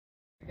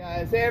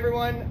Guys, hey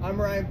everyone,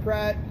 I'm Ryan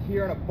Pratt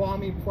here on a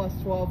balmy plus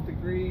 12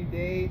 degree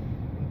day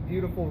in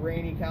beautiful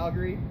rainy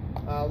Calgary,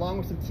 along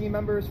with some team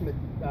members from the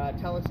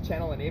TELUS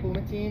channel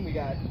enablement team. We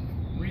got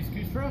Reese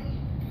Kustra,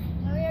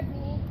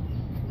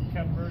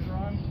 Kevin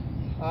Bergeron.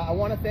 I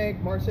want to thank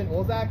Marcin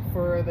Olzak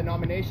for the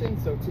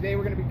nomination. So today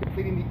we're going to be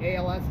completing the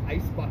ALS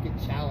Ice Bucket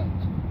Challenge.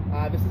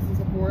 This is in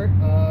support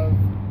of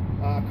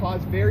a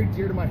cause very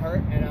dear to my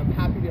heart, and I'm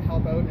happy to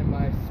help out in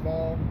my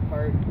small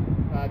part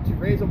to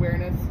raise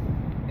awareness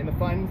in the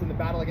funds in the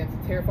battle against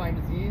a terrifying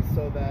disease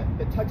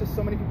that touches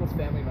so many people's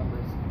family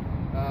members.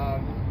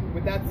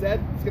 With that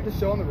said, let's get the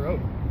show on the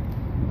road.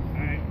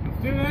 All right,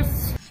 let's do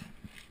this.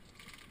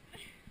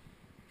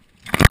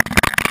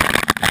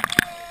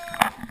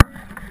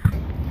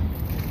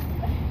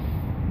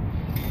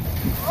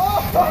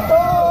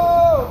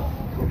 Oh!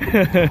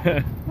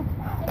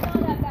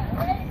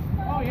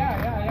 Oh yeah,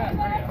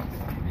 great.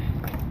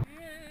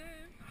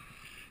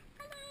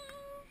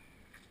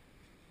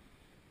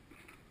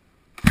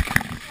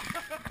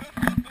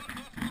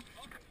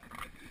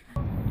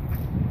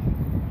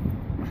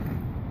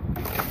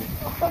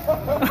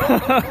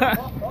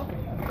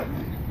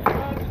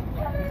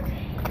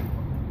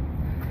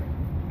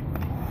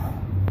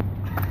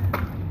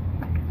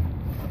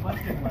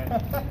 Let's get wet.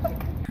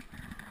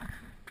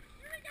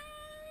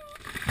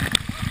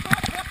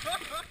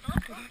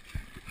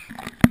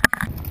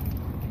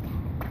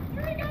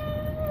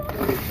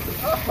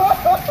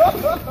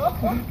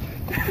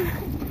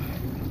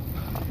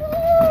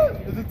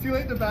 Is it too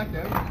late to back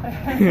out?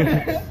 Kevin,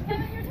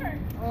 your turn.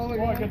 Oh my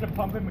Oh, I god. get to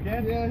pump him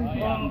again?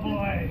 Yeah. Oh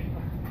boy.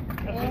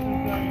 Oh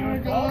my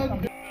god. Oh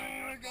my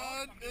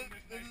god.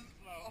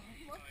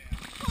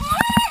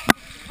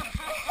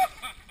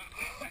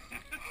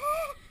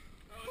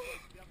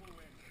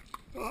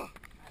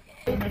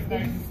 It's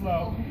nice and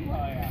slow. Oh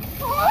yeah.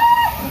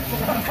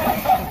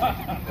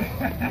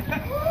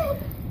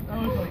 That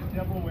was like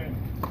devil wind.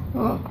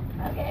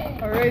 Okay.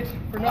 All right,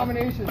 for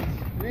nominations,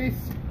 Reese.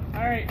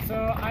 All right, so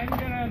I'm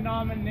gonna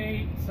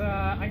nominate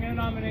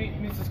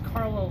Mrs.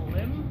 Karla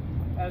Lim,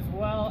 as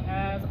well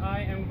as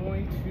I am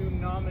going to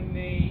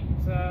nominate.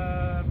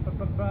 I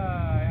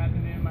had the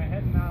name in my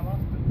head and now I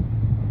lost it.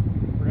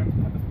 We're gonna have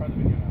to cut this part of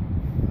the video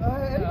now.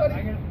 Anybody?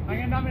 I'm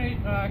gonna nominate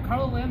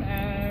Karla Lim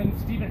and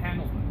Stevn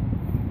Handelsman.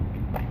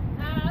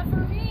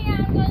 For me,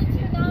 I'm going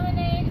to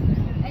nominate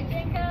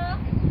Ajinkya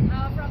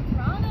from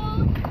Toronto,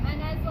 and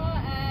as well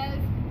as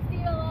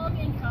Stevn Locke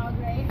in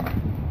Calgary.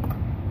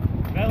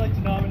 And I'd like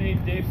to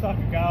nominate Dave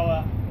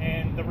Sokugawa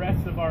and the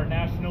rest of our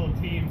national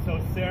team. So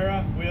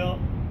Sara, Will,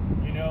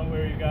 you know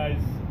where you guys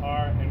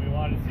are, and we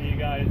want to see you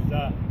guys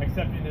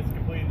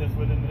completing this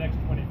within the next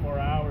 24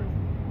 hours,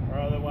 or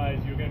otherwise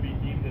you're going to be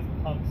deemed as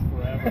punks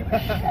forever.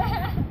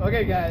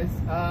 Okay guys,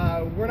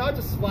 we're not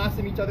just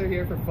blasting each other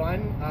here for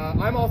fun.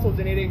 I'm also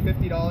donating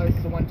 $50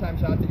 as a one-time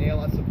shout out to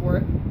ALS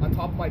support, on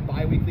top of my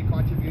bi-weekly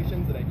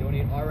contributions that I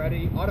donate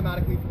already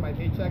automatically from my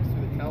paychecks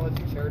through the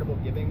TELUS charitable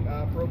giving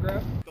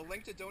program. The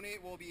link to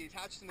donate will be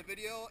attached in the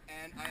video,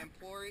 and I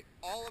implore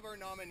all of our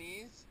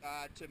nominees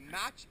to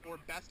match or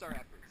best our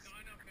efforts.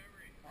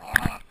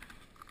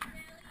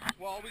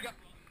 Well,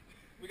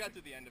 we got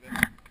to the end of it.